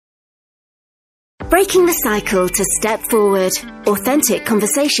Breaking the cycle to step forward. Authentic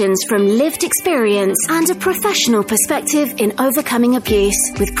conversations from lived experience and a professional perspective in overcoming abuse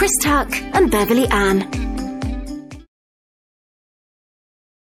with Chris Tuck and Beverly Ann.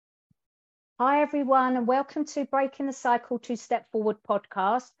 Hi everyone, and welcome to Breaking the Cycle to Step Forward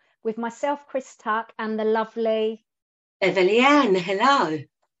podcast with myself, Chris Tuck, and the lovely Beverly Ann. Hello.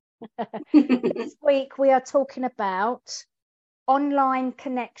 This week we are talking about online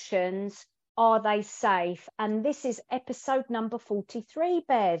connections. Are they safe? And this is episode number 43,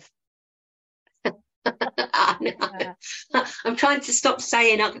 Bev. I'm trying to stop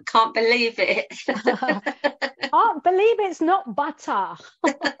saying I can't believe it. Can't believe it's not butter.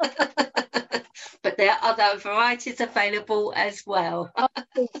 But there are other varieties available as well. Of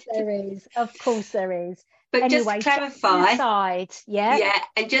course there is. Of course there is. But anyway, just to clarify, yeah,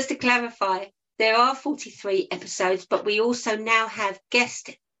 and just to clarify, there are 43 episodes, but we also now have guest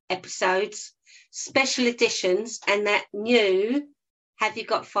episodes, special editions, and that new Have You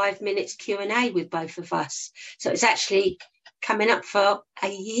Got 5 Minutes Q&A with both of us. So it's actually coming up for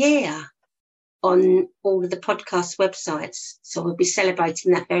a year on all of the podcast websites. So we'll be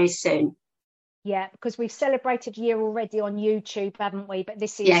celebrating that very soon. Yeah, because we've celebrated a year already on YouTube, haven't we? But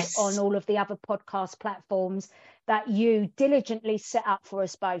this is on all of the other podcast platforms that you diligently set up for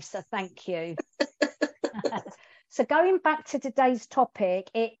us both. So thank you. So going back to today's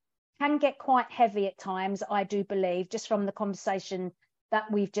topic, it can get quite heavy at times, I do believe, just from the conversation that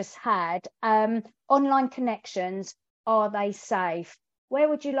we've just had. Online connections, are they safe? Where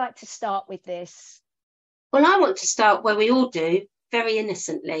would you like to start with this? Well, I want to start where we all do, very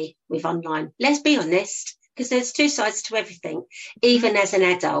innocently, with online. Let's be honest, because there's two sides to everything, even as an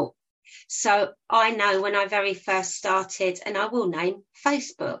adult. So I know when I very first started, and I will name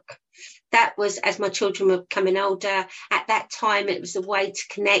Facebook, that was as my children were becoming older. At that time, it was a way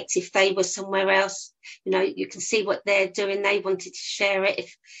to connect. If they were somewhere else, you know, you can see what they're doing. They wanted to share it.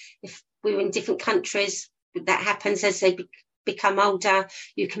 If we were in different countries, that happens as they become older.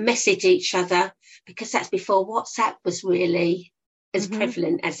 You can message each other, because that's before WhatsApp was really as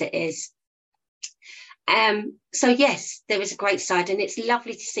prevalent as it is. So yes, there is a great side, and it's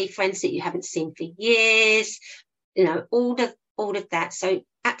lovely to see friends that you haven't seen for years, you know, all of that. So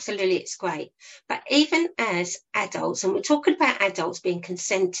absolutely, it's great. But even as adults, and we're talking about adults being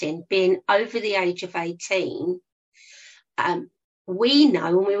consenting, being over the age of 18, we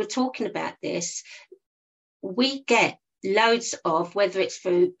know, when we were talking about this, we get loads of, whether it's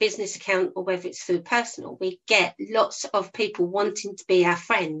through business account or whether it's through personal, we get lots of people wanting to be our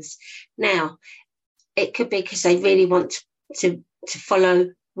friends. Now, it could be because they really want to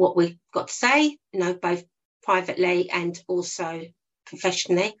follow what we've got to say, you know, both privately and also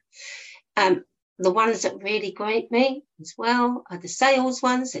professionally. The ones that really grate me as well are the sales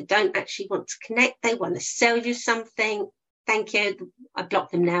ones that don't actually want to connect. They want to sell you something. Thank you. I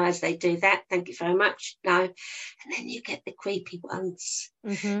block them now as they do that. Thank you very much. No. And then you get the creepy ones.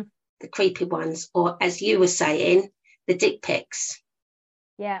 The creepy ones, or as you were saying, the dick pics.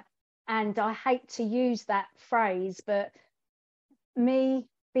 Yeah. And I hate to use that phrase, but me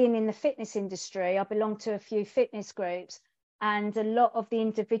being in the fitness industry, I belong to a few fitness groups, and a lot of the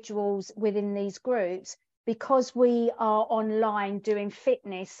individuals within these groups, because we are online doing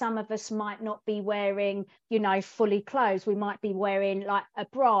fitness, some of us might not be wearing, you know, fully clothes. We might be wearing like a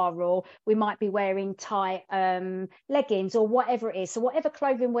bra, or we might be wearing tight leggings, or whatever it is. So whatever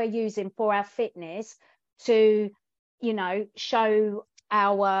clothing we're using for our fitness to, you know, show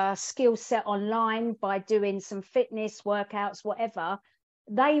our skill set online by doing some fitness workouts, whatever,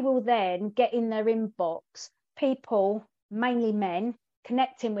 they will then get in their inbox people, mainly men,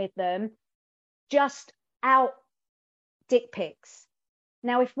 connecting with them, just out dick pics.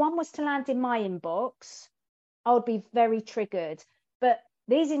 Now, if one was to land in my inbox, I would be very triggered. But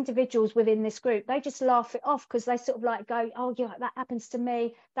these individuals within this group, they just laugh it off, because they sort of like go, oh yeah, that happens to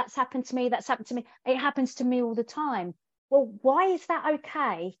me, that's happened to me, that's happened to me, it happens to me all the time. Well, why is that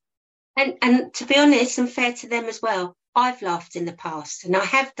okay? And to be honest and fair to them as well, I've laughed in the past, and I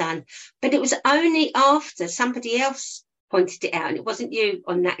have done, but it was only after somebody else pointed it out, and it wasn't you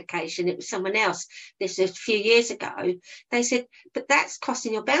on that occasion, it was someone else. This was a few years ago. They said, but that's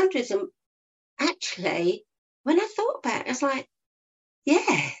crossing your boundaries. And actually, when I thought about it, I was like,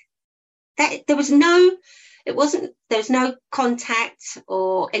 yeah, that there was no contact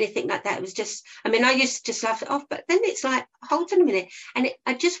or anything like that. It was just, I mean, I used to just laugh it off, but then it's like, hold on a minute. And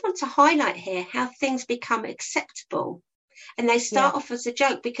I just want to highlight here how things become acceptable, and they start off as a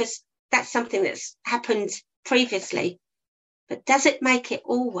joke because that's something that's happened previously. But does it make it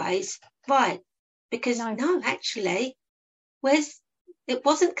always right? Because no, actually, it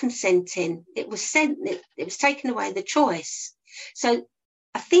wasn't consenting. It was it was taking away the choice. So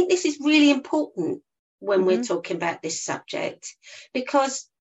I think this is really important when we're talking about this subject, because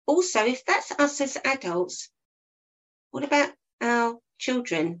also, if that's us as adults, what about our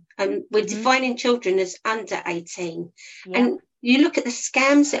children? And we're defining children as under 18. Yeah. And you look at the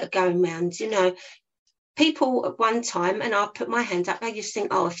scams that are going around, you know, people at one time, and I'll put my hand up, I used to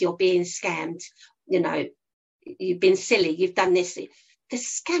think, oh, if you're being scammed, you know, you've been silly, you've done this. The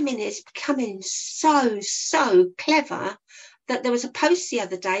scamming is becoming so clever that there was a post the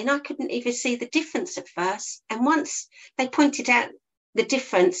other day and I couldn't even see the difference at first. And once they pointed out the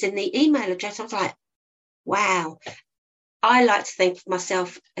difference in the email address, I was like, wow. I like to think of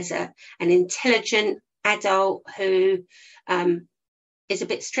myself as an intelligent adult who is a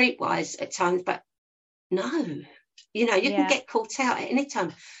bit streetwise at times, but no, you know, you can get caught out at any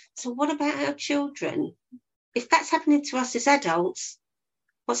time. So what about our children? If that's happening to us as adults,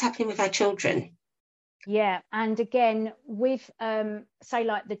 what's happening with our children? Yeah, and again, with say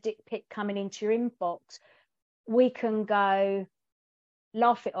like the dick pic coming into your inbox, we can go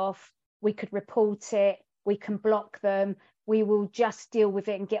laugh it off, we could report it, we can block them, we will just deal with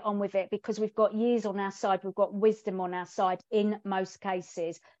it and get on with it, because we've got years on our side, we've got wisdom on our side in most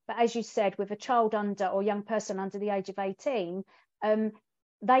cases. But as you said, with a child under, or young person under the age of 18,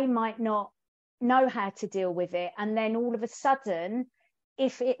 they might not know how to deal with it, and then all of a sudden,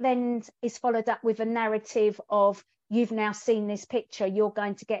 if it then is followed up with a narrative of, you've now seen this picture, you're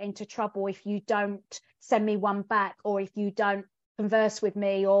going to get into trouble if you don't send me one back, or if you don't converse with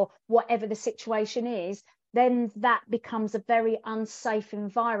me, or whatever the situation is, then that becomes a very unsafe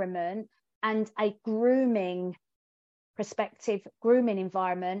environment and a grooming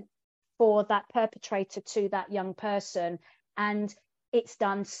environment for that perpetrator to that young person. And it's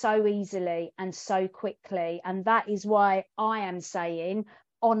done so easily and so quickly. And that is why I am saying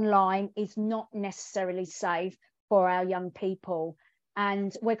online is not necessarily safe for our young people.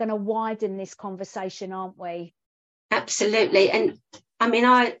 And we're going to widen this conversation, aren't we? Absolutely. And I mean,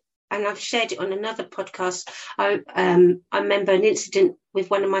 I've shared it on another podcast. I remember an incident with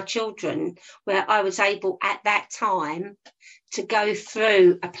one of my children where I was able at that time to go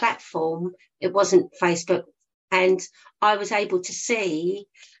through a platform. It wasn't Facebook. And I was able to see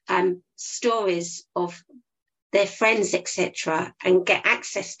stories of their friends, etc., and get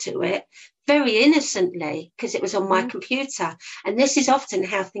access to it very innocently because it was on my computer. And this is often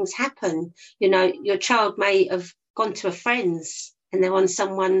how things happen. You know, your child may have gone to a friend's and they're on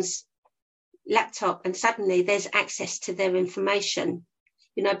someone's laptop and suddenly there's access to their information,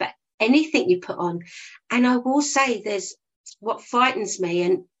 you know, but anything you put on. And I will say there's what frightens me,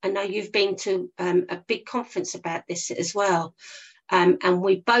 and I know you've been to a big conference about this as well, and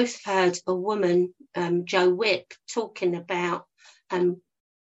we both heard a woman, Jo Whipp, talking about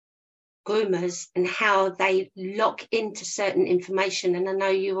groomers and how they lock into certain information. And I know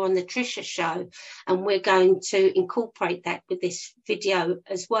you were on the Trisha show, and we're going to incorporate that with this video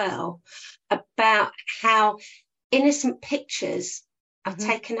as well, about how innocent pictures are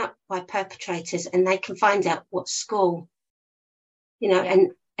taken up by perpetrators and they can find out what school, you know,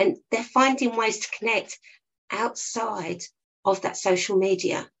 and they're finding ways to connect outside of that social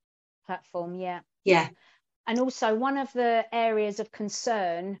media platform. Yeah. And also one of the areas of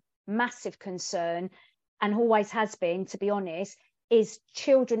concern, massive concern, and always has been, to be honest, is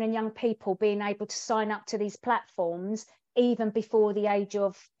children and young people being able to sign up to these platforms even before the age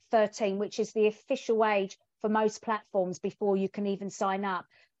of 13, which is the official age for most platforms before you can even sign up,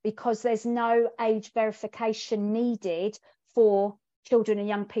 because there's no age verification needed for children and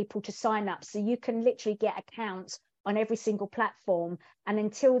young people to sign up. So you can literally get accounts on every single platform. And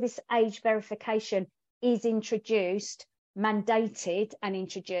until this age verification is introduced, mandated and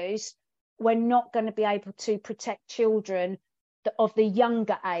introduced, we're not going to be able to protect children of the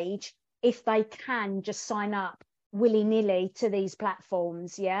younger age if they can just sign up willy-nilly to these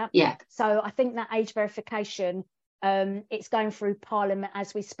platforms. Yeah. So I think that age verification, it's going through Parliament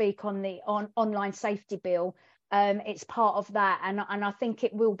as we speak on the online safety bill. It's part of that, and I think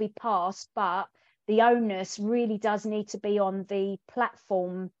it will be passed, but the onus really does need to be on the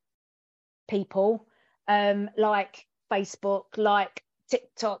platform people, like Facebook, like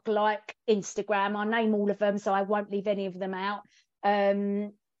TikTok, like Instagram. I'll name all of them, so I won't leave any of them out.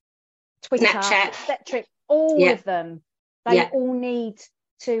 Twitter, Snapchat, etc. All of them. They all need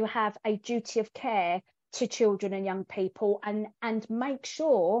to have a duty of care to children and young people, and make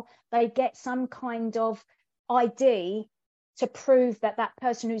sure they get some kind of ID to prove that that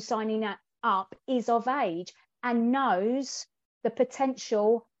person who's signing up is of age and knows the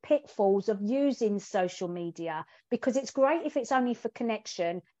potential pitfalls of using social media, because it's great if it's only for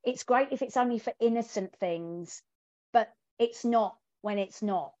connection. It's great if it's only for innocent things, but it's not when it's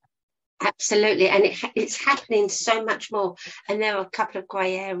not. Absolutely. And it's happening so much more. And there are a couple of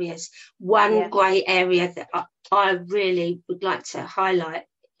grey areas. One grey area that I really would like to highlight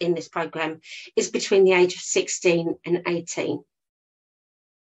in this programme is between the age of 16 and 18.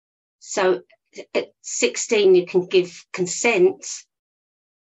 So at 16, you can give consent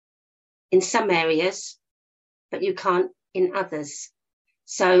in some areas, but you can't in others.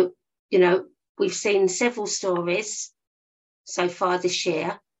 So, you know, we've seen several stories so far this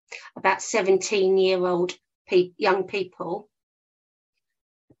year about 17-year-old young people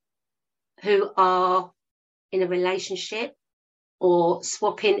who are in a relationship or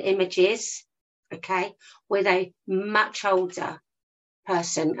swapping images, okay, with a much older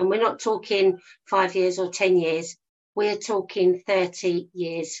person. And we're not talking 5 years or 10 years. We're talking 30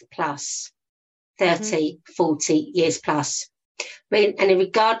 years plus, 30, 40 years plus. And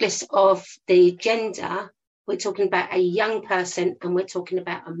regardless of the gender, we're talking about a young person, and we're talking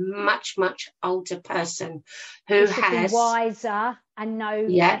about a much, much older person who has be wiser and know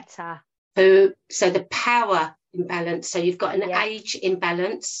better. So the power imbalance. So you've got an age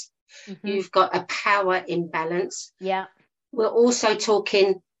imbalance. You've got a power imbalance. Yeah. We're also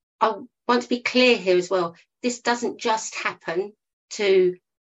talking, I want to be clear here as well, this doesn't just happen to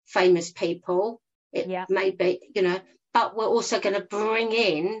famous people. It may be, you know, but we're also going to bring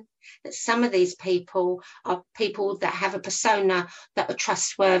in that some of these people are people that have a persona that are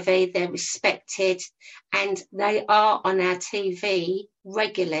trustworthy, they're respected, and they are on our TV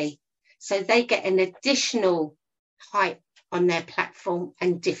regularly. So they get an additional hype on their platform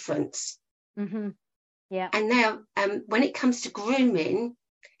and difference. Yeah. And now, when it comes to grooming,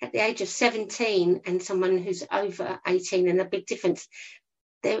 at the age of 17 and someone who's over 18, and a big difference,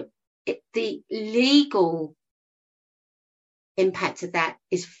 the legal impact of that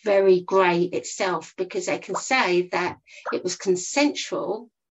is very grey itself, because they can say that it was consensual,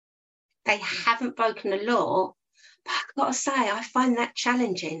 they haven't broken the law. But I've got to say, I find that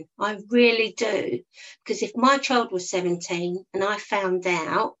challenging. I really do. Because if my child was 17 and I found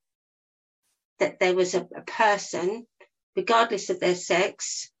out that there was a person, regardless of their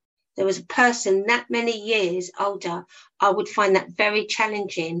sex, there was a person that many years older, I would find that very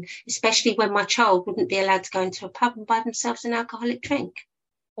challenging, especially when my child wouldn't be allowed to go into a pub and buy themselves an alcoholic drink.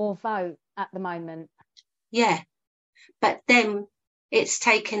 Or vote at the moment. Yeah. But then it's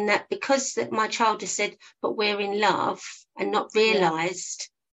taken that because that my child has said, but we're in love, and not realised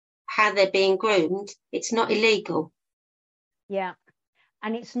how they're being groomed, it's not illegal. Yeah.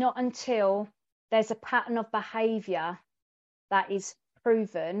 And it's not until there's a pattern of behaviour that is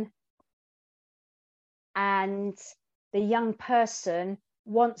proven and the young person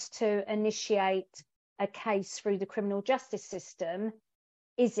wants to initiate a case through the criminal justice system,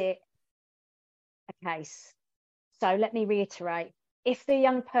 is it a case? So let me reiterate. If the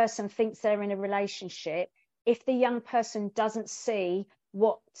young person thinks they're in a relationship, if the young person doesn't see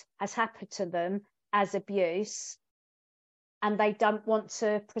what has happened to them as abuse, and they don't want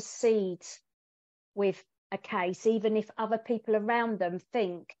to proceed with a case, even if other people around them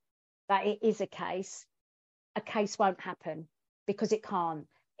think that it is a case won't happen, because it can't.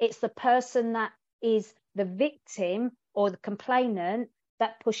 It's the person that is the victim or the complainant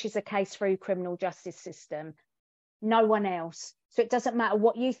that pushes a case through criminal justice system, no one else. So it doesn't matter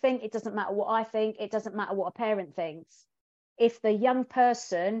what you think, it doesn't matter what I think, it doesn't matter what a parent thinks. If the young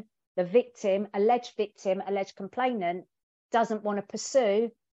person, the victim, alleged complainant, doesn't want to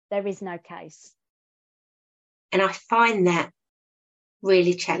pursue, there is no case. And I find that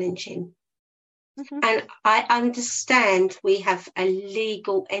really challenging. And I understand we have a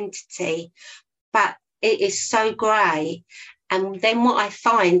legal entity, but it is so grey. And then what I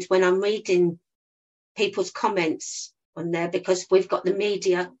find when I'm reading people's comments on there, because we've got the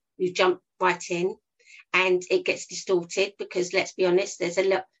media who jump right in, and it gets distorted because, let's be honest, there's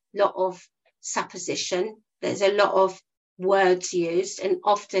a lot of supposition, there's a lot of words used, and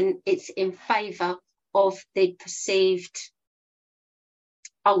often it's in favour of the perceived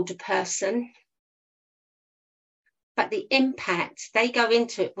older person. But the impact, they go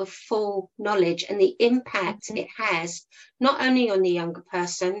into it with full knowledge, and the impact it has not only on the younger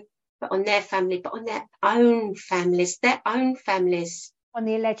person, but on their family, but on their own families. On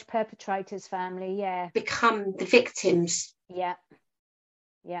the alleged perpetrator's family, become the victims. Yeah.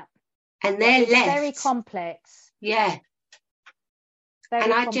 And they're left. Very complex. Yeah. Very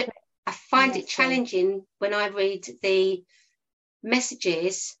and I find it challenging when I read the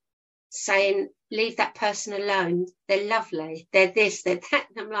messages saying, leave that person alone. They're lovely. They're this, they're that.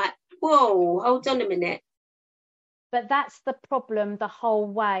 And I'm like, whoa, hold on a minute. But that's the problem the whole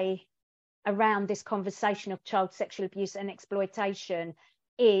way around this conversation of child sexual abuse and exploitation,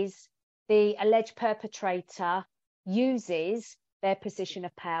 is the alleged perpetrator uses their position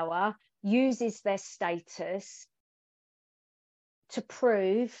of power, uses their status to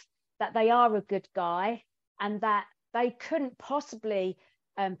prove that they are a good guy and that they couldn't possibly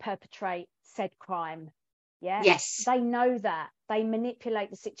perpetrate said crime. Yeah. Yes. They know that. They manipulate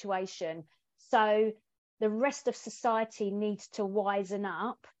the situation. So the rest of society needs to wisen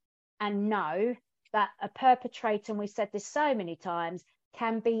up and know that a perpetrator, and we've said this so many times,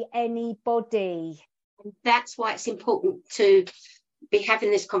 can be anybody. That's why it's important to be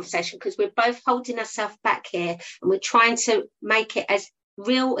having this conversation, because we're both holding ourselves back here and we're trying to make it as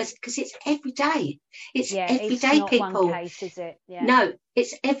real as, because it's every day. It's everyday not people. One case, is it? Yeah. No,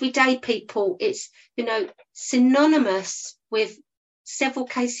 it's everyday people. It's, you know, synonymous with several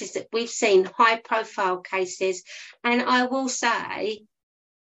cases that we've seen, high profile cases. And I will say,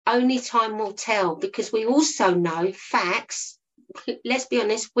 only time will tell, because we also know facts. Let's be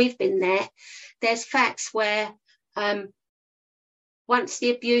honest, we've been there. There's facts where once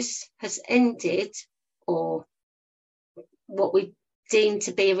the abuse has ended, or what we deem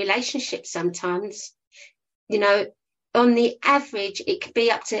to be a relationship sometimes, you know, on the average, it could be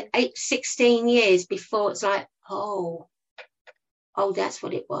up to 16 years before it's like, oh, that's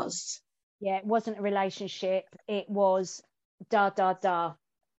what it was. Yeah, it wasn't a relationship. It was da.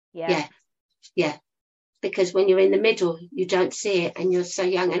 Yeah. Because when you're in the middle, you don't see it and you're so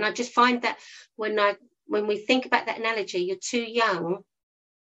young. And I just find that when we think about that analogy, you're too young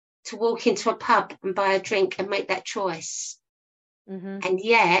to walk into a pub and buy a drink and make that choice. Mm-hmm. And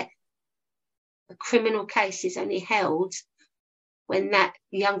yet, a criminal case is only held when that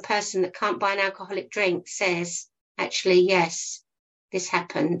young person that can't buy an alcoholic drink says, actually, yes, this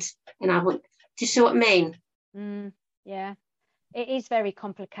happened. And I want, do you see what I mean? Yeah, it is very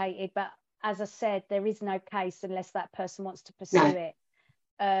complicated, but as I said, there is no case unless that person wants to pursue it.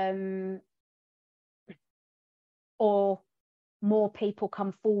 Or more people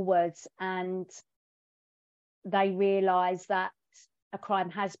come forwards and they realise that a crime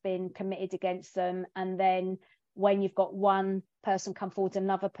has been committed against them. And then when you've got one person come forward,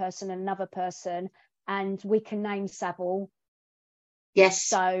 another person, and we can name Savile. Yes.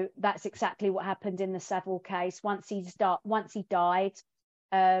 So that's exactly what happened in the Savile case. Once he died,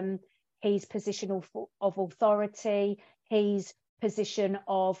 his position of authority, his position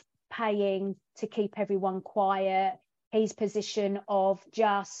of paying to keep everyone quiet, his position of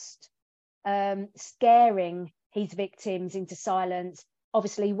just scaring his victims into silence,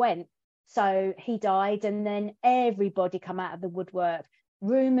 obviously went. So he died, and then everybody come out of the woodwork.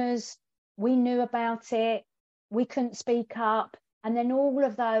 Rumours, we knew about it, we couldn't speak up, and then all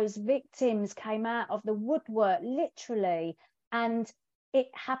of those victims came out of the woodwork, literally, and it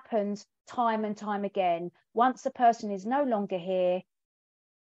happens time and time again. Once a person is no longer here,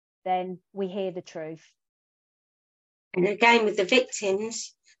 then we hear the truth. And again, with the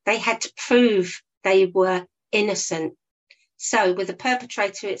victims, they had to prove they were innocent. So with the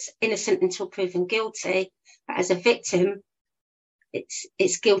perpetrator, it's innocent until proven guilty. But as a victim,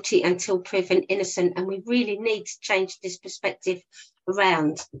 it's guilty until proven innocent. And we really need to change this perspective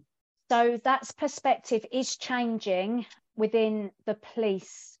around. So that perspective is changing within the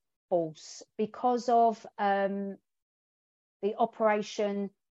police force because of the Operation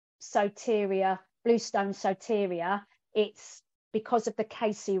Soteria, Bluestone Soteria. It's because of the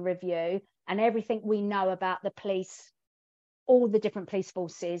Casey review and everything we know about the police, all the different police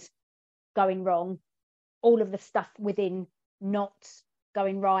forces going wrong, all of the stuff within not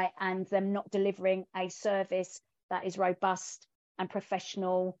going right, and them not delivering a service that is robust and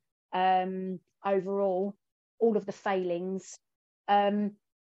professional overall, all of the failings.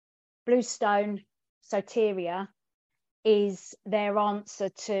 Bluestone Soteria is their answer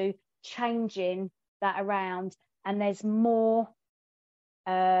to changing that around, and there's more,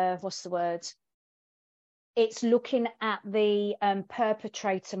 what's the word? It's looking at the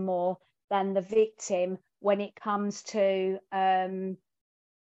perpetrator more than the victim when it comes to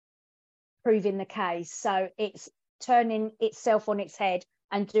proving the case. So it's turning itself on its head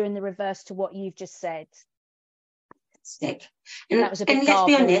and doing the reverse to what you've just said. Fantastic. And, that was a bit let's be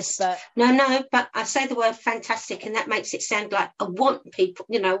garbled, honest, but... but I say the word fantastic and that makes it sound like I want people,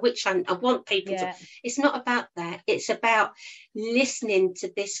 which I want people to. It's not about that. It's about listening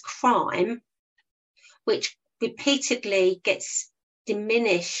to this crime, which repeatedly gets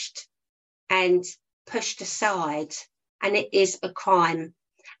diminished and pushed aside, and it is a crime.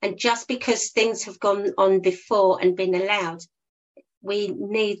 And just because things have gone on before and been allowed, we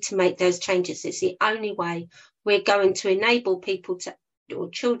need to make those changes. It's the only way we're going to enable people to, or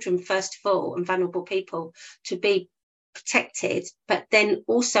children first of all, and vulnerable people, to be protected, but then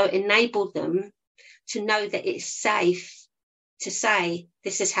also enable them to know that it's safe to say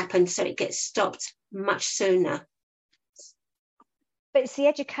this has happened, so it gets stopped much sooner. But it's the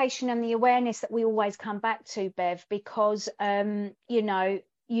education and the awareness that we always come back to, Bev, because, you know,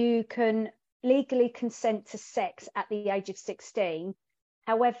 you can legally consent to sex at the age of 16.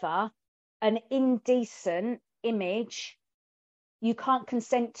 However, an indecent image you can't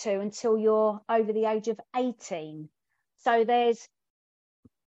consent to until you're over the age of 18. So there's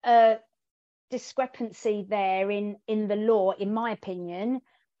a discrepancy there in the law, in my opinion.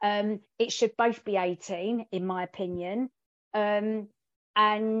 It should both be 18, in my opinion.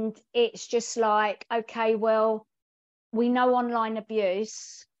 And it's just like, okay, well, we know online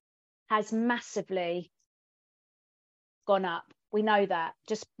abuse has massively gone up. We know that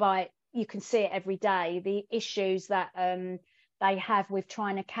just by, you can see it every day, the issues that they have with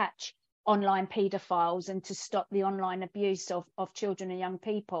trying to catch online paedophiles and to stop the online abuse of children and young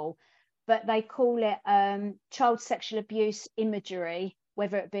people. But they call it child sexual abuse imagery,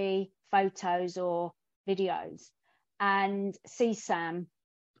 whether it be photos or videos. And CSAM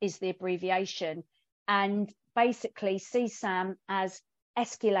is the abbreviation. And basically CSAM has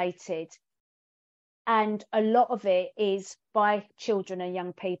escalated. And a lot of it is by children and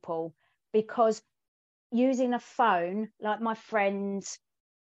young people, because using a phone, like my friends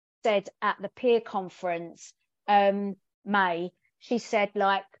said at the peer conference, May, she said,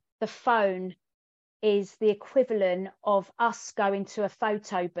 like, the phone is the equivalent of us going to a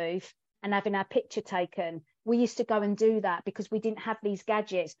photo booth and having our picture taken. We used to go and do that because we didn't have these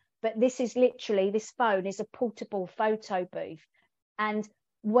gadgets. But this is literally, this phone is a portable photo booth. And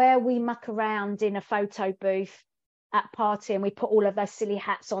where we muck around in a photo booth at party and we put all of those silly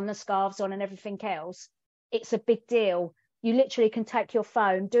hats on, the scarves on and everything else, it's a big deal. You literally can take your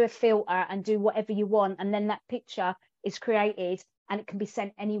phone, do a filter and do whatever you want. And then that picture is created and it can be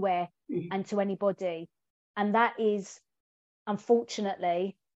sent anywhere and to anybody. And that is,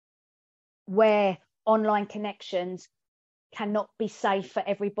 unfortunately, where online connections cannot be safe for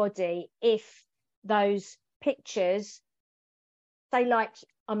everybody. If those pictures, say like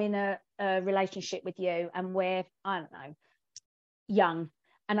I'm in a relationship with you and we're, I don't know, young,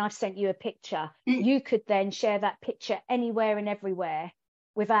 and I've sent you a picture, you could then share that picture anywhere and everywhere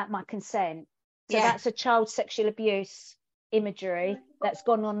without my consent. So that's a child sexual abuse imagery that's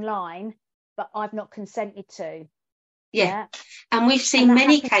gone online, but I've not consented to. And we've seen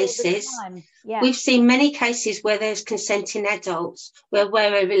many cases. We've seen many cases where there's consenting adults where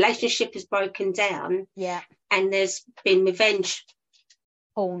a relationship is broken down. And there's been revenge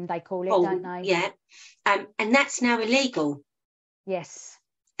porn, they call it, don't they? And that's now illegal.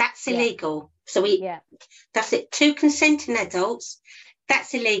 That's illegal. So that's it. 2 consenting adults,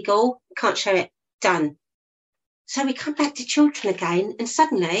 that's illegal. Can't show it. Done. So we come back to children again, and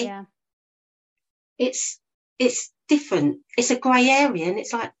suddenly it's different. It's a grey area, and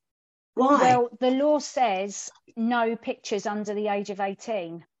it's like, why? Well, the law says no pictures under the age of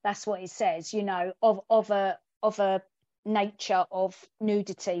 18. That's what it says, you know, of a nature of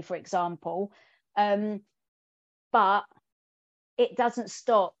nudity, for example. But it doesn't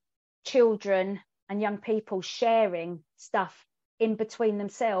stop children and young people sharing stuff in between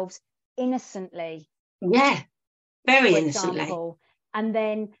themselves innocently. Very innocently. Example. And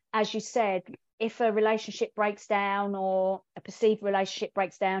then, as you said, if a relationship breaks down or a perceived relationship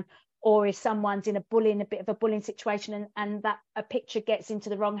breaks down, or if someone's in a bit of a bullying situation and that a picture gets into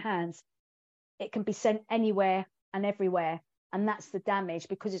the wrong hands, it can be sent anywhere and everywhere. And that's the damage,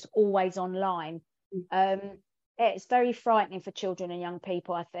 because it's always online. It's very frightening for children and young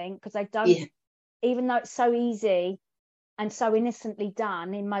people, I think, because they don't, even though it's so easy and so innocently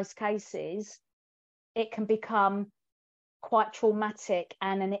done in most cases, it can become quite traumatic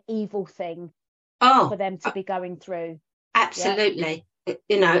and an evil thing for them to be going through. Absolutely.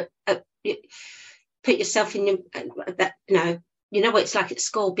 You know, put yourself in that, you know what it's like at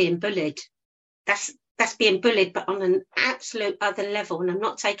school being bullied. That's being bullied, but on an absolute other level. And I'm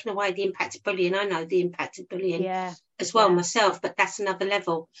not taking away the impact of bullying. I know the impact of bullying as well myself, but that's another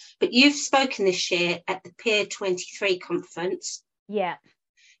level. But you've spoken this year at the Peer 23 conference.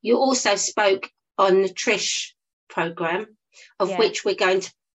 You also spoke on the Trish programme, of which we're going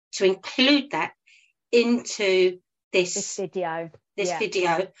to include that into this video,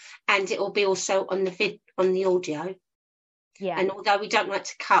 and it will be also on the audio. And although we don't like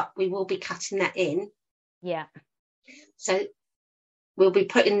to cut, we will be cutting that in. So We'll be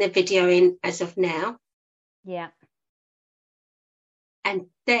putting the video in as of now. Yeah. And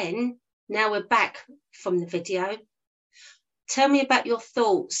then, now we're back from the video. Tell me about your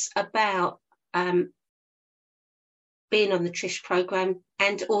thoughts about being on the Trish programme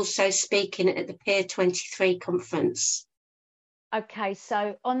and also speaking at the Peer 23 conference. Okay,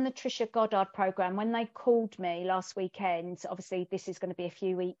 so on the Trisha Goddard programme, when they called me last weekend, obviously this is going to be a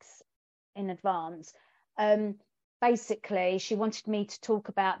few weeks in advance, basically she wanted me to talk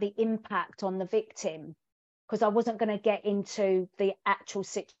about the impact on the victim, because I wasn't going to get into the actual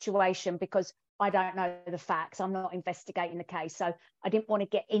situation because I don't know the facts. I'm not investigating the case. So I didn't want to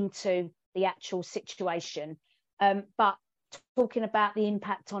get into the actual situation. But talking about the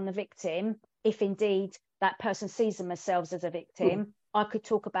impact on the victim, if indeed that person sees themselves as a victim, I could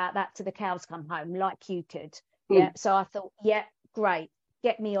talk about that to the cows come home, like you could. Yeah. So I thought, yeah, great.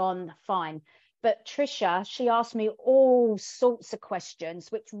 Get me on, fine. But Trisha, she asked me all sorts of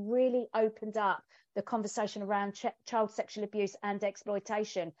questions, which really opened up the conversation around child sexual abuse and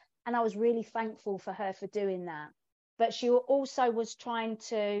exploitation. And I was really thankful for her for doing that. But she also was trying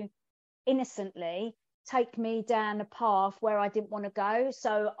to innocently take me down a path where I didn't want to go.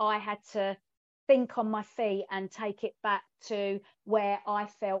 So I had to think on my feet and take it back to where I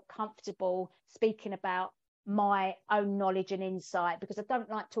felt comfortable speaking about my own knowledge and insight, because I don't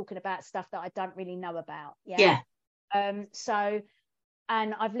like talking about stuff that I don't really know about. Yeah. So,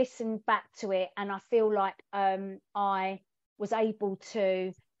 and I've listened back to it, and I feel like I was able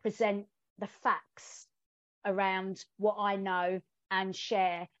to present the facts around what I know and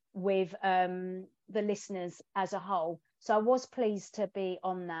share with the listeners as a whole. So I was pleased to be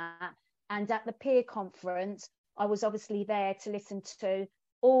on that. And at the peer conference, I was obviously there to listen to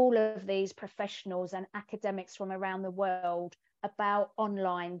all of these professionals and academics from around the world about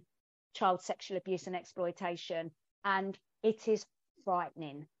online child sexual abuse and exploitation. And it is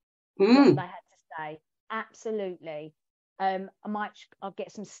frightening what they had to say. Absolutely. I'll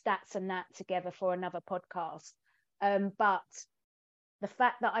get some stats and that together for another podcast. But the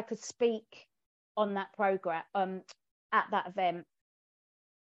fact that I could speak on that program, at that event,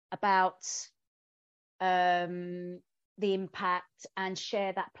 about the impact and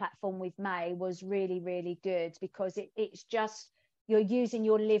share that platform with May was really, really good, because it's just, you're using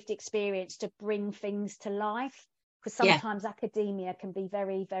your lived experience to bring things to life. Because sometimes academia can be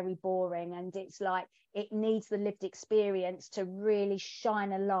very, very boring, and it's like it needs the lived experience to really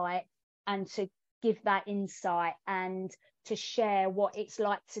shine a light and to give that insight and to share what it's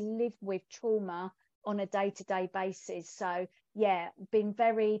like to live with trauma on a day-to-day basis. So yeah, been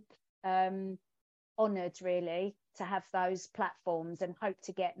very honoured really to have those platforms, and hope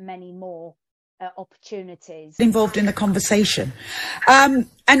to get many more opportunities involved in the conversation. And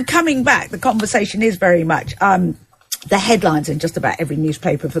coming back, the conversation is very much the headlines in just about every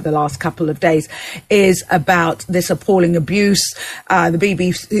newspaper for the last couple of days is about this appalling abuse. The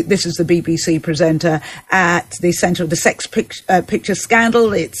BBC, this is the BBC presenter at the centre of the sex picture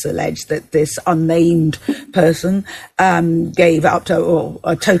scandal. It's alleged that this unnamed person gave up to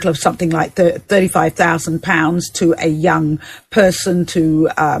a total of something like £35,000 to a young person to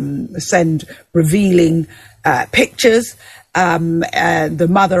send revealing pictures. The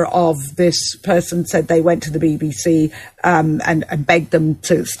mother of this person said they went to the BBC and begged them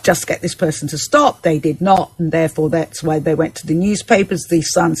to just get this person to stop. They did not, and therefore that's why they went to the newspapers. The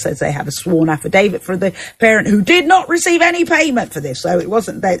Sun says they have a sworn affidavit for the parent, who did not receive any payment for this. So it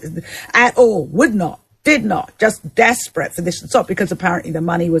wasn't that at all, did not, just desperate for this to stop, because apparently the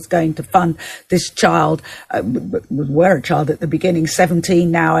money was going to fund this child, were a child at the beginning, 17,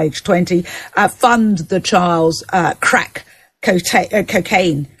 now age 20, fund the child's crack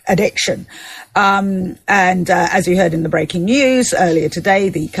cocaine addiction. And as you heard in the breaking news earlier today,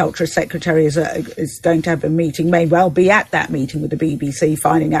 the Culture Secretary is going to have a meeting, may well be at that meeting with the BBC,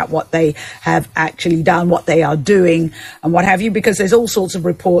 finding out what they have actually done, what they are doing and what have you, because there's all sorts of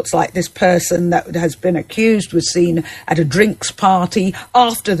reports like this person that has been accused was seen at a drinks party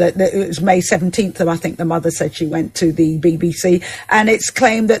after it was May 17th, I think the mother said she went to the BBC, and it's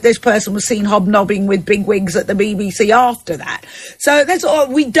claimed that this person was seen hobnobbing with bigwigs at the BBC after that. So that's all.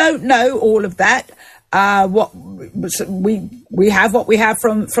 We don't know all of that. What we have what we have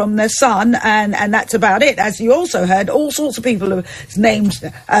from the Sun, and that's about it. As you also heard, all sorts of people's names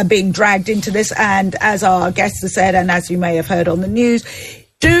being dragged into this, and as our guests have said, and as you may have heard on the news,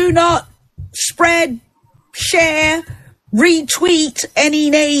 do not spread, share, retweet any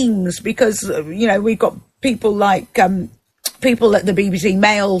names, because we've got people like people at the BBC,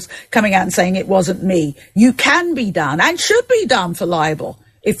 males, coming out and saying it wasn't me. You can be done and should be done for libel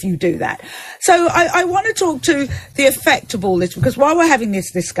if you do that. So I want to talk to the effect of all this, because while we're having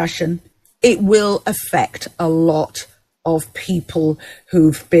this discussion, it will affect a lot of people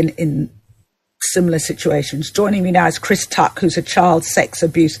who've been in similar situations. Joining me now is Chris Tuck, who's a child sex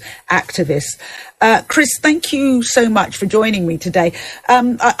abuse activist. Chris, thank you so much for joining me today.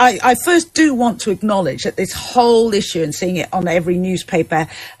 I first do want to acknowledge that this whole issue, and seeing it on every newspaper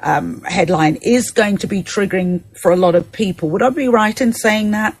headline, is going to be triggering for a lot of people. Would I be right in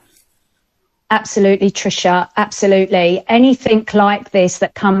saying that? Absolutely, Tricia. Absolutely. Anything like this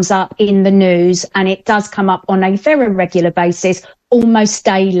that comes up in the news, and it does come up on a very regular basis, almost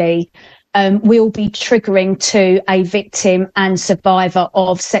daily, will be triggering to a victim and survivor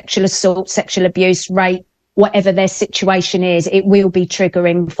of sexual assault, sexual abuse, rape, whatever their situation is. It will be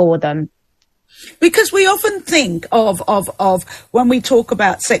triggering for them. Because we often think of when we talk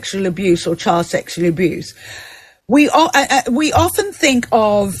about sexual abuse or child sexual abuse, we often think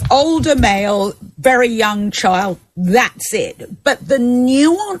of older male, very young child, that's it. But the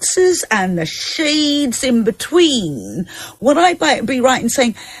nuances and the shades in between, would I be right in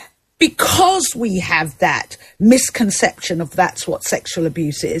saying, because we have that misconception of that's what sexual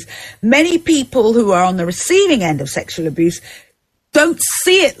abuse is, many people who are on the receiving end of sexual abuse don't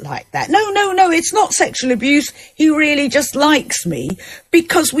see it like that. No, it's not sexual abuse. He really just likes me,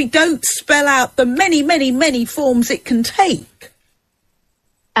 because we don't spell out the many forms it can take.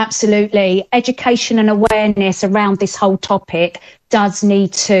 Absolutely. Education and awareness around this whole topic does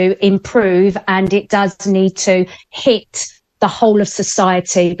need to improve, and it does need to hit the whole of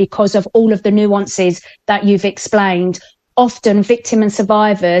society because of all of the nuances that you've explained. Often victims and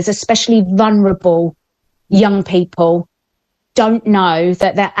survivors, especially vulnerable young people, don't know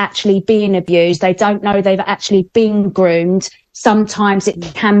that they're actually being abused. They don't know they've actually been groomed. Sometimes it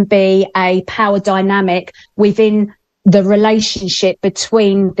can be a power dynamic within the relationship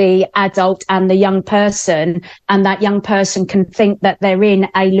between the adult and the young person, and that young person can think that they're in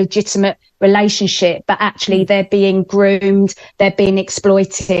a legitimate relationship, but actually they're being groomed, they're being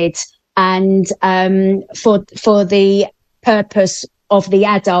exploited, and for the purpose of the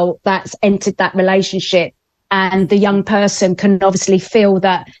adult that's entered that relationship. And the young person can obviously feel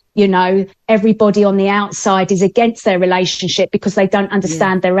that, you know, everybody on the outside is against their relationship because they don't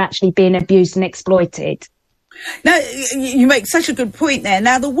understand they're actually being abused and exploited. Now, you make such a good point there.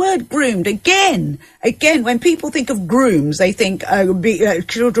 Now, the word groomed, again, when people think of grooms, they think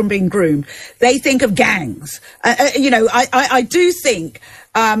children being groomed. They think of gangs. I do think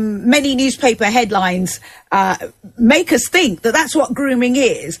many newspaper headlines make us think that that's what grooming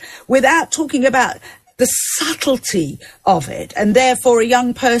is, without talking about the subtlety of it. And therefore, a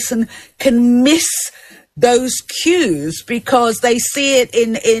young person can miss those cues because they see it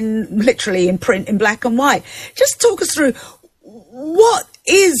in literally in print, in black and white. Just talk us through, what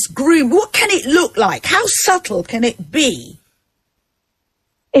is groom? What can it look like? How subtle can it be?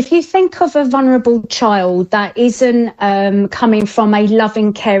 If you think of a vulnerable child that isn't coming from a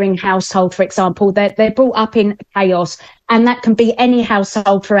loving, caring household, for example, they're brought up in chaos, and that can be any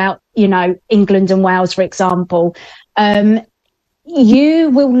household throughout, England and Wales, for example, you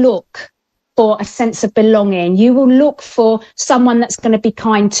will look for a sense of belonging. You will look for someone that's going to be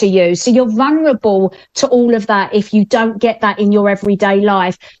kind to you. So you're vulnerable to all of that if you don't get that in your everyday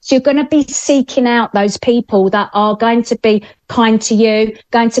life. So you're going to be seeking out those people that are going to be kind to you,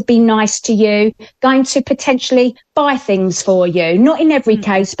 going to be nice to you, going to potentially buy things for you. Not in every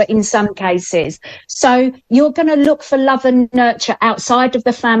case, but in some cases. So you're going to look for love and nurture outside of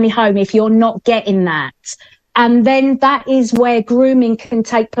the family home if you're not getting that. And then that is where grooming can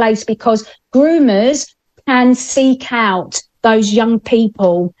take place, because groomers can seek out those young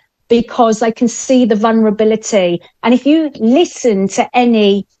people because they can see the vulnerability. And if you listen to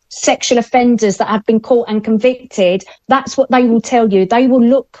any sexual offenders that have been caught and convicted, that's what they will tell you. They will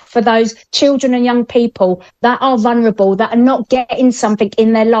look for those children and young people that are vulnerable, that are not getting something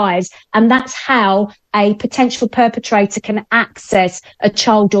in their lives. And that's how a potential perpetrator can access a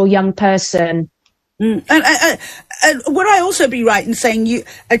child or young person. And would I also be right in saying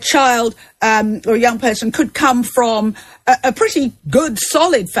a child or a young person could come from a pretty good,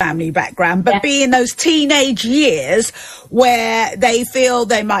 solid family background, but be in those teenage years where they feel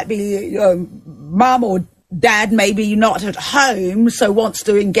they might be mum or dad maybe not at home, so wants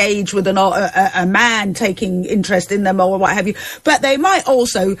to engage with a man taking interest in them or what have you. But they might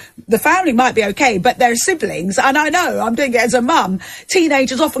also, the family might be okay, but their siblings, and I know, I'm doing it as a mum,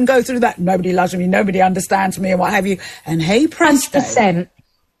 teenagers often go through that, nobody loves me, nobody understands me and what have you. And hey presto. 100%.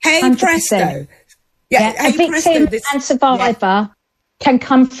 Hey 100%. Presto. Yeah, hey, a victim and survivor can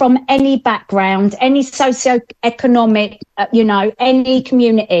come from any background, any socioeconomic, any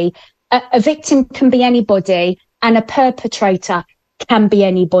community. A victim can be anybody, and a perpetrator can be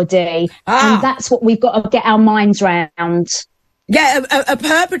anybody. And that's what we've got to get our minds around. Yeah, a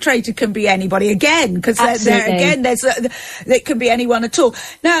perpetrator can be anybody again, because it can be anyone at all.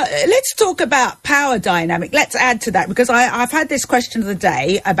 Now, let's talk about power dynamic. Let's add to that, because I've had this question of the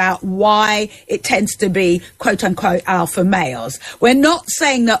day about why it tends to be quote unquote alpha males. We're not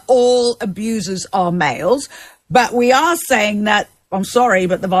saying that all abusers are males, but we are saying that, I'm sorry,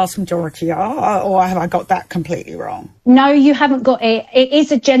 but the vast majority are, or have I got that completely wrong? No, you haven't got it. It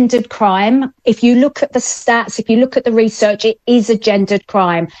is a gendered crime. If you look at the stats, if you look at the research, it is a gendered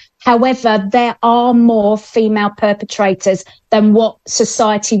crime. However, there are more female perpetrators than what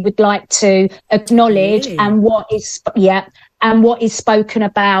society would like to acknowledge, really? and what is spoken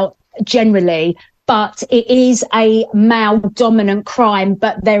about generally. But it is a male-dominant crime,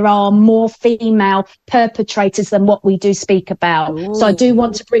 but there are more female perpetrators than what we do speak about. Ooh. So I do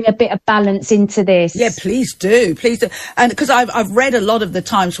want to bring a bit of balance into this. Yeah, please do. And because I've read a lot of the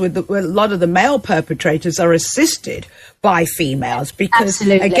times where a lot of the male perpetrators are assisted by females, because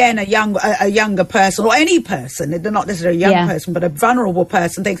Absolutely. Again, a younger person, or any person, they're not necessarily a young person, but a vulnerable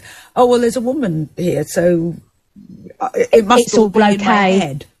person thinks, oh, well, there's a woman here, so it must all be in my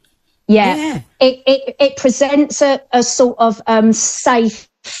head. Yeah. It presents a sort of safe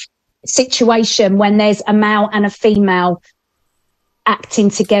situation when there's a male and a female acting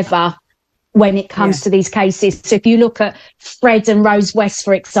together when it comes to these cases. So if you look at Fred and Rose West,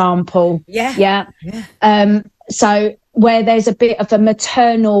 for example, so where there's a bit of a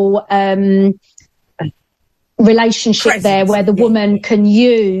maternal relationship there, where the woman can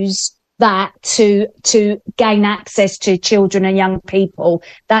use that to gain access to children and young people.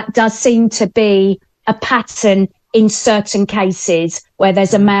 That does seem to be a pattern in certain cases where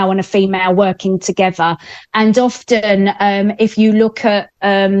there's a male and a female working together. And often, if you look at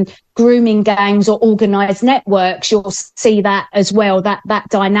grooming gangs or organised networks, you'll see that as well, that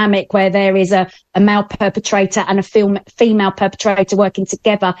dynamic where there is a male perpetrator and a female perpetrator working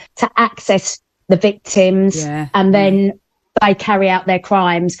together to access the victims, and then they carry out their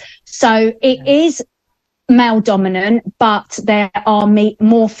crimes. So it is male dominant, but there are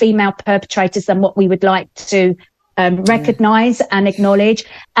more female perpetrators than what we would like to recognise and acknowledge.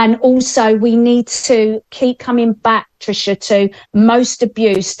 And also we need to keep coming back, Tricia, to most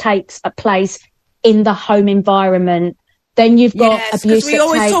abuse takes place in the home environment. Then you've got abuse. Because we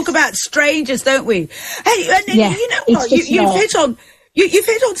always talk about strangers, don't we? Hey, and you know what? You've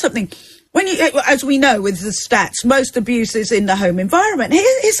hit on something. When as we know with the stats, most abuse is in the home environment.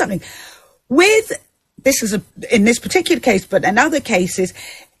 Here's something. In this particular case, but in other cases,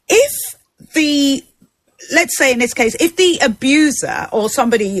 let's say in this case, if the abuser or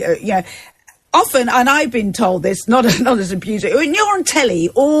somebody, often, and I've been told this, not as an abuser, when you're on telly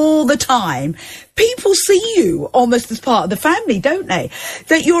all the time, people see you almost as part of the family, don't they?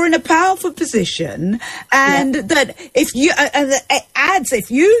 That you're in a powerful position, and that if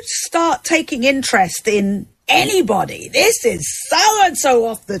you start taking interest in anybody, this is so-and-so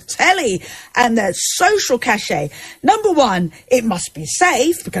off the telly, and their social cachet. Number one, it must be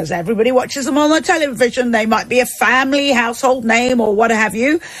safe, because everybody watches them on the television. They might be a family household name or what have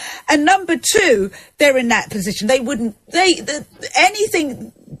you. And number two, they're in that position.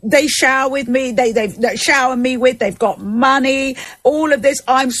 Anything they shower with me, they shower me with, they've got money, all of this.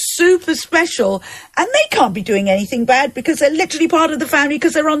 I'm super special, and they can't be doing anything bad because they're literally part of the family,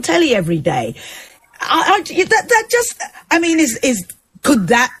 because they're on telly every day. Could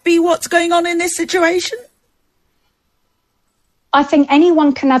that be what's going on in this situation? I think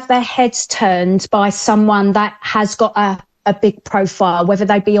anyone can have their heads turned by someone that has got a big profile, whether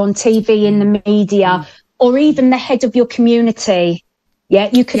they be on TV, in the media, or even the head of your community. Yeah,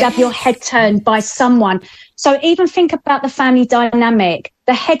 you could have your head turned by someone. So even think about the family dynamic.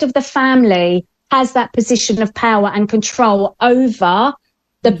 The head of the family has that position of power and control over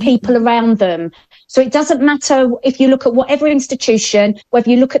the people around them. So it doesn't matter if you look at whatever institution, whether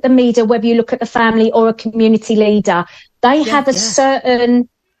you look at the media, whether you look at the family or a community leader, they have a certain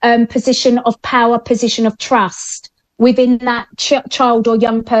position of power, position of trust within that child or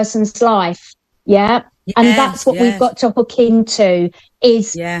young person's life. Yeah. And that's what we've got to hook into,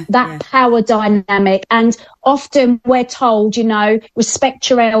 is that power dynamic. And often we're told, respect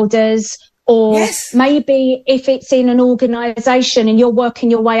your elders. Or maybe if it's in an organisation and you're working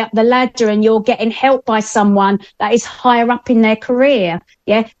your way up the ladder and you're getting help by someone that is higher up in their career,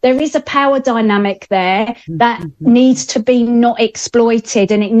 there is a power dynamic there that needs to be not exploited,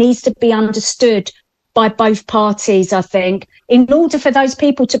 and it needs to be understood by both parties, I think, in order for those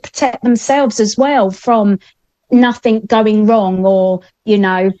people to protect themselves as well from nothing going wrong, or, you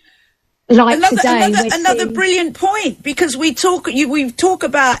know, like another brilliant point, because we talk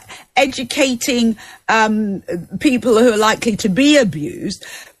about educating people who are likely to be abused,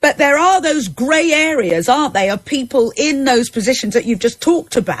 but there are those grey areas, aren't they, of people in those positions that you've just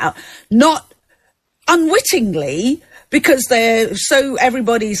talked about, not unwittingly, because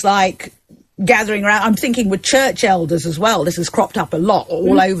everybody's like gathering around. I'm thinking with church elders as well. This has cropped up a lot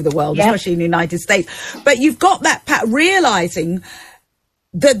all over the world, especially in the United States. But you've got that realising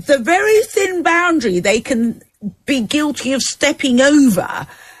that the very thin boundary they can be guilty of stepping over,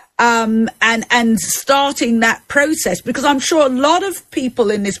 and starting that process, because I'm sure a lot of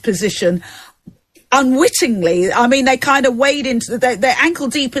people in this position unwittingly, I mean, they kind of wade into they're ankle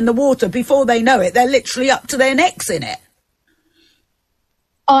deep in the water. Before they know it, they're literally up to their necks in it.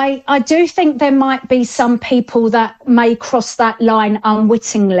 I do think there might be some people that may cross that line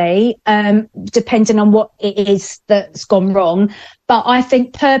unwittingly, depending on what it is that's gone wrong. But I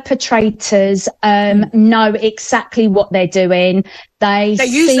think perpetrators know exactly what they're doing. They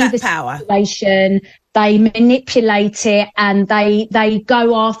use see that the power. situation, they manipulate it, and they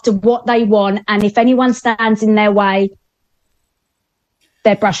go after what they want. And if anyone stands in their way,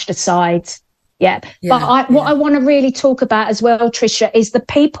 they're brushed aside. Yeah. But what I want to really talk about as well, Tricia, is the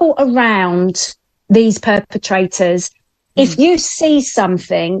people around these perpetrators. If you see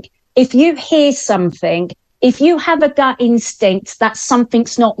something, if you hear something, if you have a gut instinct that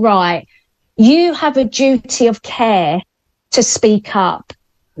something's not right, you have a duty of care to speak up.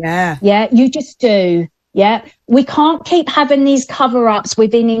 Yeah. Yeah, you just do. Yeah. We can't keep having these cover-ups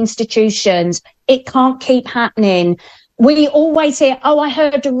within institutions. It can't keep happening. We always hear, oh, I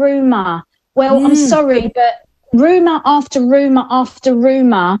heard a rumour. Well, I'm sorry, but rumour after rumour after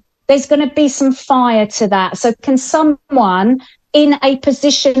rumour, there's going to be some fire to that. So can someone in a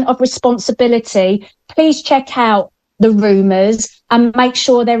position of responsibility please check out the rumours and make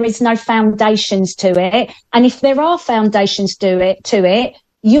sure there is no foundations to it? And if there are foundations to it,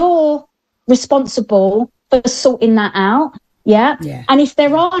 you're responsible for sorting that out. Yeah. And if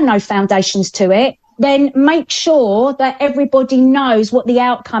there are no foundations to it, then make sure that everybody knows what the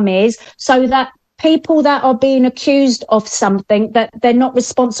outcome is, so that people that are being accused of something that they're not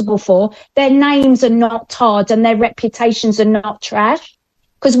responsible for, their names are not tarred and their reputations are not trashed.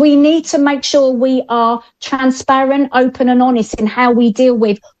 Because we need to make sure we are transparent, open and honest in how we deal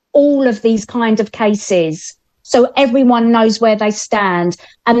with all of these kind of cases, so everyone knows where they stand,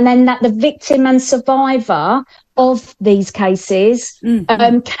 and then that the victim and survivor of these cases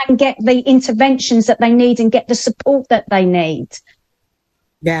can get the interventions that they need and get the support that they need.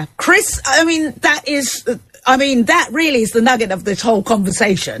 Yeah. Chris, that really is the nugget of this whole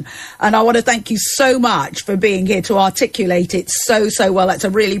conversation. And I want to thank you so much for being here to articulate it so well. That's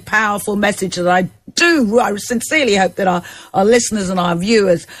a really powerful message that I sincerely hope that our listeners and our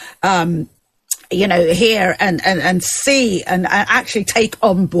viewers, hear and see and actually take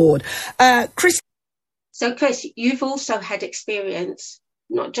on board. Chris. So, Chris, you've also had experience,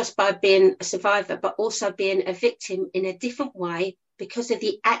 not just by being a survivor, but also being a victim in a different way because of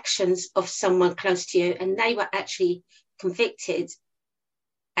the actions of someone close to you, and they were actually convicted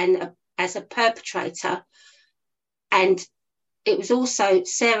and as a perpetrator. And it was also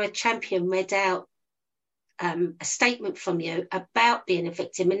Sarah Champion read out a statement from you about being a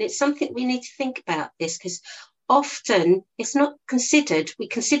victim. And it's something we need to think about this, because often it's not considered. We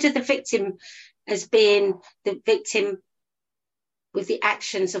consider the victim as being the victim with the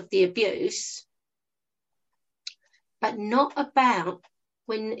actions of the abuse, but not about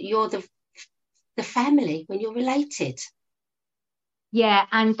when you're the family, when you're related. Yeah,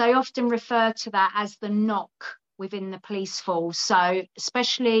 and they often refer to that as the knock within the police force. So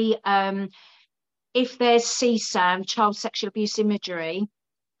especially if there's CSAM, child sexual abuse imagery,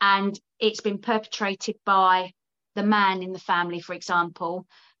 and it's been perpetrated by the man in the family, for example,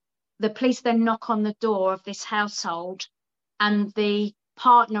 the police then knock on the door of this household, and the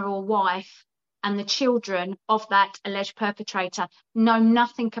partner or wife and the children of that alleged perpetrator know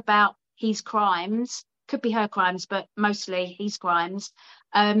nothing about his crimes. Could be her crimes, but mostly his crimes.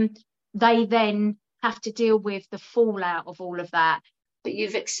 They then have to deal with the fallout of all of that. But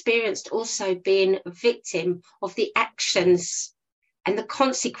you've experienced also being a victim of the actions and the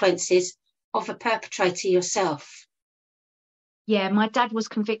consequences of a perpetrator yourself. Yeah, my dad was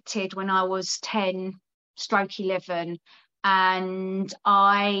convicted when I was 10/11, and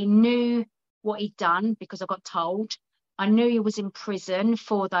I knew what he'd done because I got told. I knew he was in prison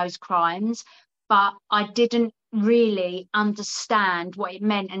for those crimes, but I didn't really understand what it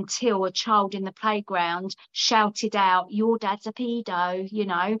meant until a child in the playground shouted out, "Your dad's a pedo," you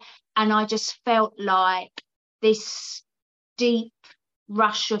know, and I just felt like this deep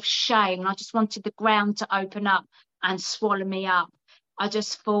rush of shame. I just wanted the ground to open up and swallow me up. I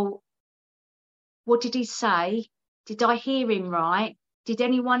just thought, what did he say? Did I hear him right? Did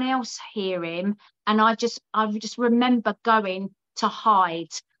anyone else hear him? And I just remember going to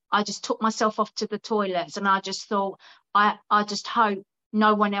hide. I just took myself off to the toilets, and I just thought, I just hope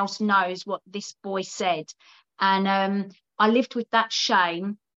no one else knows what this boy said. And I lived with that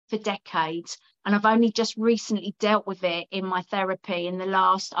shame for decades, and I've only just recently dealt with it in my therapy in the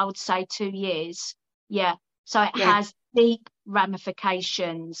last, I would say, 2 years. Yeah. So it has deep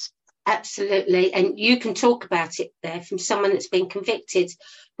ramifications. Absolutely. And you can talk about it there from someone that's been convicted.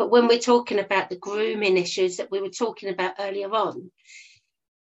 But when we're talking about the grooming issues that we were talking about earlier on,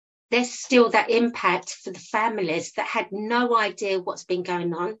 there's still that impact for the families that had no idea what's been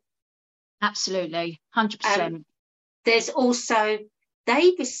going on. Absolutely. 100%. There's also,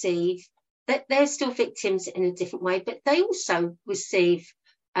 they receive, that they're still victims in a different way, but they also receive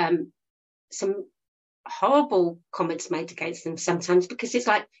some horrible comments made against them sometimes, because it's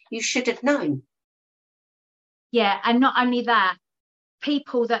like, you should have known. Yeah, and not only that,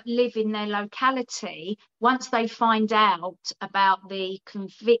 people that live in their locality, once they find out about the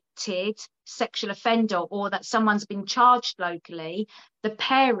convicted sexual offender or that someone's been charged locally, the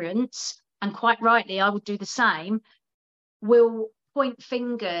parents, and quite rightly I would do the same, will point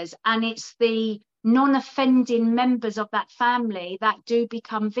fingers, and it's the non-offending members of that family that do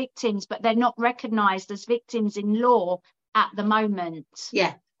become victims, but they're not recognised as victims in law at the moment.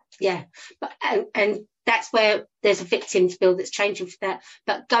 Yeah. But and that's where there's a victims bill that's changing for that.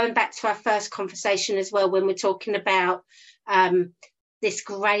 But going back to our first conversation as well, when we're talking about this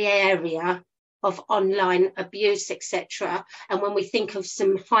grey area of online abuse, etc., and when we think of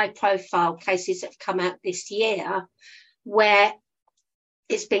some high-profile cases that have come out this year, where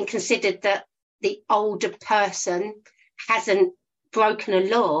it's been considered that the older person hasn't broken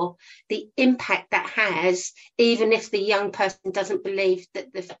a law, the impact that has, even if the young person doesn't believe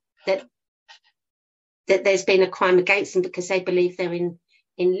that there's been a crime against them because they believe they're in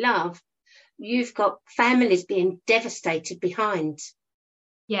love, you've got families being devastated behind.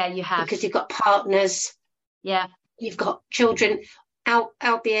 Yeah, you have. Because you've got partners. Yeah. You've got children,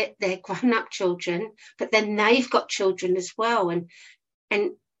 albeit they're grown-up children, but then they've got children as well.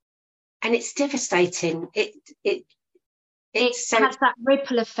 And it's devastating. It has that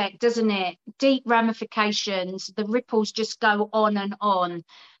ripple effect, doesn't it? Deep ramifications. The ripples just go on and on.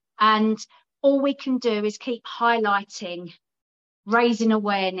 And all we can do is keep highlighting, raising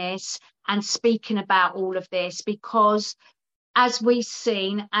awareness and speaking about all of this, because as we've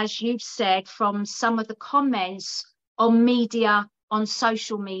seen, as you've said, from some of the comments on media, on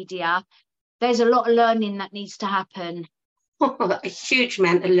social media, there's a lot of learning that needs to happen. A huge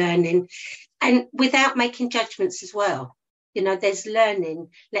amount of learning, and without making judgments as well. You know, there's learning.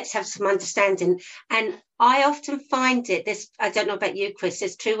 Let's have some understanding. And I often find I don't know about you, Chris,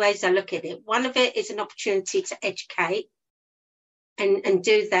 there's two ways I look at it. One of it is an opportunity to educate and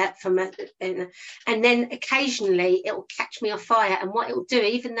do that and then occasionally it will catch me off fire, and what it will do,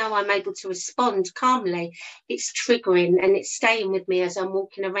 even though I'm able to respond calmly, it's triggering and it's staying with me as I'm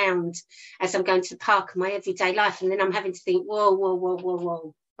walking around, as I'm going to the park in my everyday life, and then I'm having to think, whoa,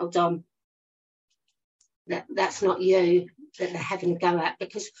 hold on, that's not you that they're having a go at,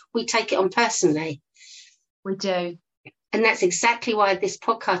 because we take it on personally. We do. And that's exactly why this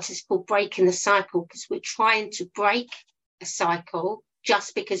podcast is called Breaking the Cycle, because we're trying to break a cycle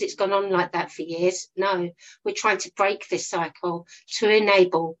just because it's gone on like that for years. No, we're trying to break this cycle to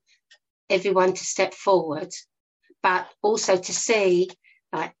enable everyone to step forward, but also to see,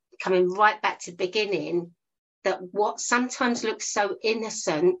 like, coming right back to the beginning, that what sometimes looks so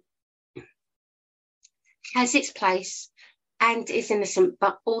innocent has its place and is innocent,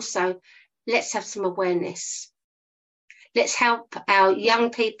 but also let's have some awareness. Let's help our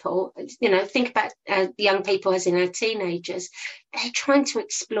young people, think about young people as in our teenagers. They're trying to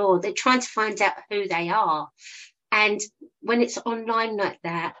explore, they're trying to find out who they are. And when it's online like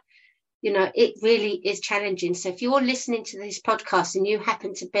that, it really is challenging. So if you're listening to this podcast and you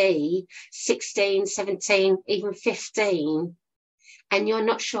happen to be 16, 17, even 15, and you're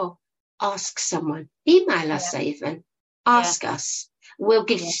not sure, ask someone. Email us even. Ask us. We'll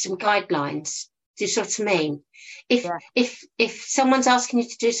give you some guidelines. Do you see what I mean? If someone's asking you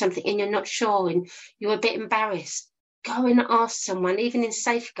to do something and you're not sure and you're a bit embarrassed, go and ask someone, even in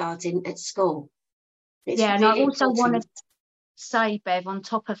safeguarding at school. It's and really I also important. want to say, Bev, on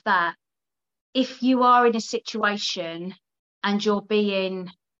top of that, if you are in a situation and you're being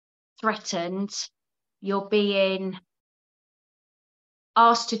threatened, you're being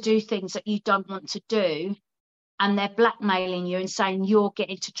asked to do things that you don't want to do, and they're blackmailing you and saying you'll get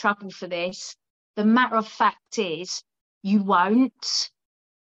into trouble for this, the matter of fact is you won't.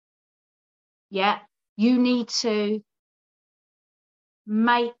 Yeah, you need to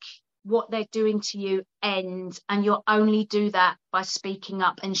make what they're doing to you end, and you'll only do that by speaking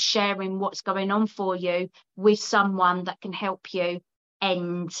up and sharing what's going on for you with someone that can help you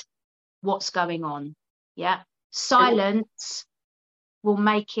end what's going on. Yeah, silence will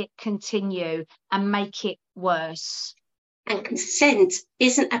make it continue and make it worse. And consent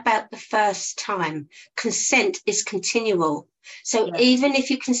isn't about the first time. Consent is continual. So even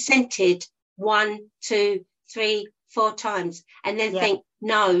if you consented 1, 2, 3, 4 times and then think,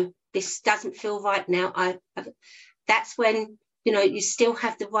 no, this doesn't feel right now, that's when, you still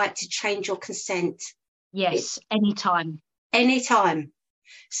have the right to change your consent. Yes, anytime.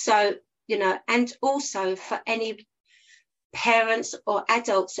 So, and also for any parents or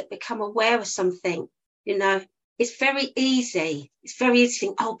adults that become aware of something, it's very easy. It's very easy to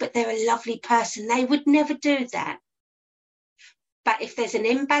think, oh, but they're a lovely person, they would never do that. But if there's an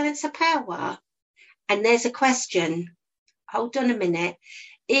imbalance of power and there's a question, hold on a minute,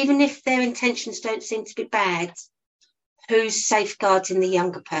 even if their intentions don't seem to be bad, who's safeguarding the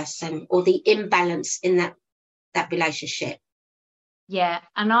younger person or the imbalance in that relationship? Yeah,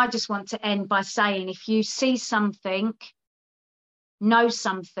 and I just want to end by saying, if you see something, know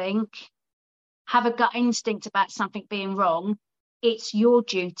something, have a gut instinct about something being wrong, it's your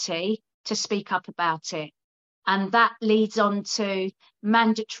duty to speak up about it. And that leads on to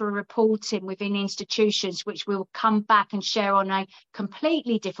mandatory reporting within institutions, which we'll come back and share on a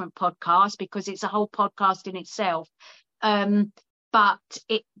completely different podcast, because it's a whole podcast in itself. But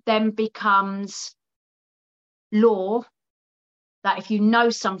it then becomes law that if you know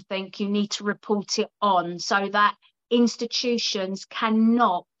something, you need to report it on, so that institutions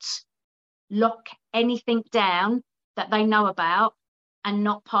cannot lock anything down that they know about and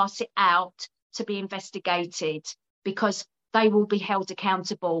not pass it out to be investigated, because they will be held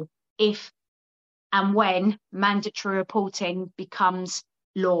accountable if and when mandatory reporting becomes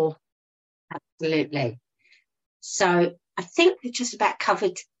law. Absolutely. So I think we've just about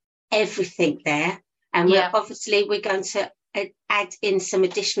covered everything there, and we're going to add in some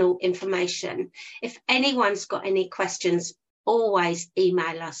additional information. If anyone's got any questions, always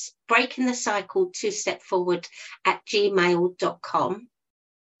email us, breakingthecycle2stepforward@gmail.com.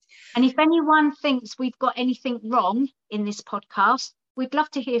 And if anyone thinks we've got anything wrong in this podcast, we'd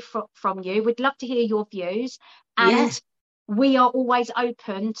love to hear from you. We'd love to hear your views. And we are always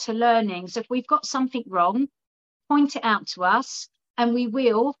open to learning. So if we've got something wrong, point it out to us and we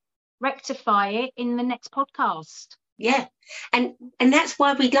will rectify it in the next podcast. Yeah. And that's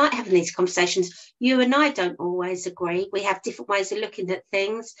why we like having these conversations. You and I don't always agree. We have different ways of looking at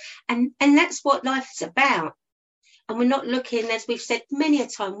things. And that's what life is about. And we're not looking, as we've said many a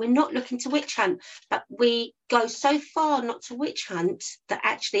time, we're not looking to witch hunt, but we go so far not to witch hunt that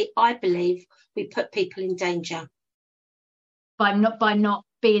actually, I believe, we put people in danger. By not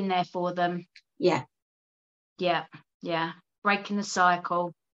being there for them. Yeah. Breaking the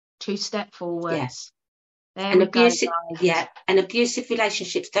cycle, 2 step forwards. Yes. And abusive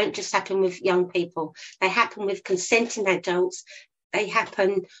relationships don't just happen with young people. They happen with consenting adults. They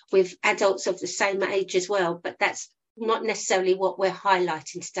happen with adults of the same age as well, but that's not necessarily what we're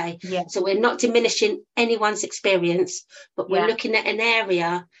highlighting today. Yeah. So we're not diminishing anyone's experience, but we're looking at an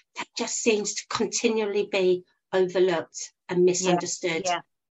area that just seems to continually be overlooked and misunderstood.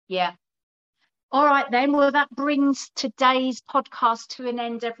 Yeah. All right then. Well, that brings today's podcast to an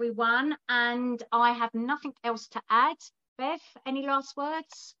end, everyone. And I have nothing else to add. Beth, any last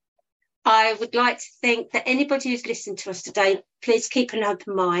words? I would like to think that anybody who's listened to us today, please keep an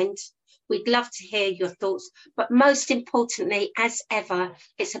open mind. We'd love to hear your thoughts. But most importantly, as ever,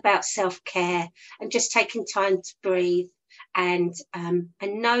 it's about self-care and just taking time to breathe and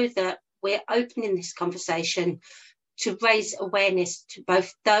know that we're opening this conversation to raise awareness to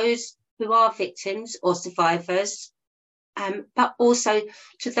both those who are victims or survivors, but also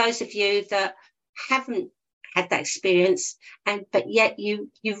to those of you that haven't had that experience, but yet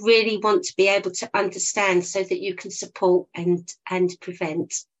you really want to be able to understand so that you can support and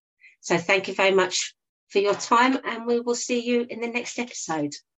prevent. So thank you very much for your time, and we will see you in the next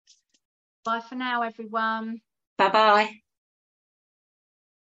episode. Bye for now, everyone. Bye-bye.